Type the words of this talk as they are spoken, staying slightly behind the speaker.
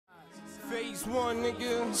Phase 1,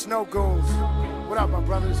 nigga. Snow goons. What up, my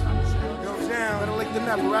brothers? Goes down. Better lick the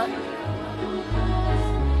knuckle, right?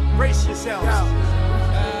 Brace yourselves.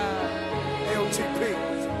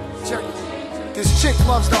 AOTP. Check it. This chick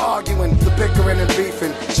loves the arguing, the bickering and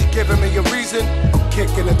beefing. She giving me a reason, I'm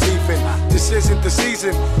kicking her teeth in. This isn't the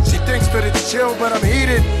season. She thinks that it's chill, but I'm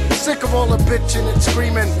heated. Sick of all the bitching and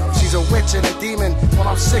screaming. She's a witch and a demon. Well,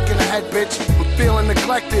 I'm sick in the head, bitch. I'm feeling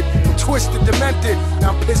neglected. I'm twisted, demented.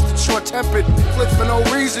 Now I'm pissed and short-tempered. Flipped for no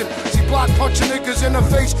reason. She block punching niggas in the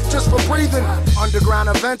face just for breathing. Underground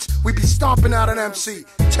events, we be stomping out an MC.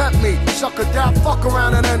 Tempt me, suck a doubt, fuck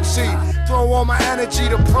around an MC. Throw all my energy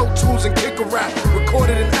to Pro Tools and kick a rap.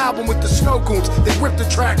 Recorded an album with the Snow Goons. They rip the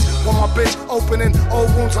tracks. While my bitch opening old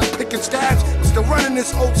wounds like picking stabs. I'm still running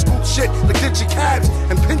this old school shit like ditching cabs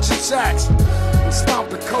and pinching sacks. And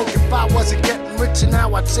stomping coke. If I wasn't getting richer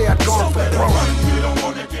now, I'd say I'd gone for broke.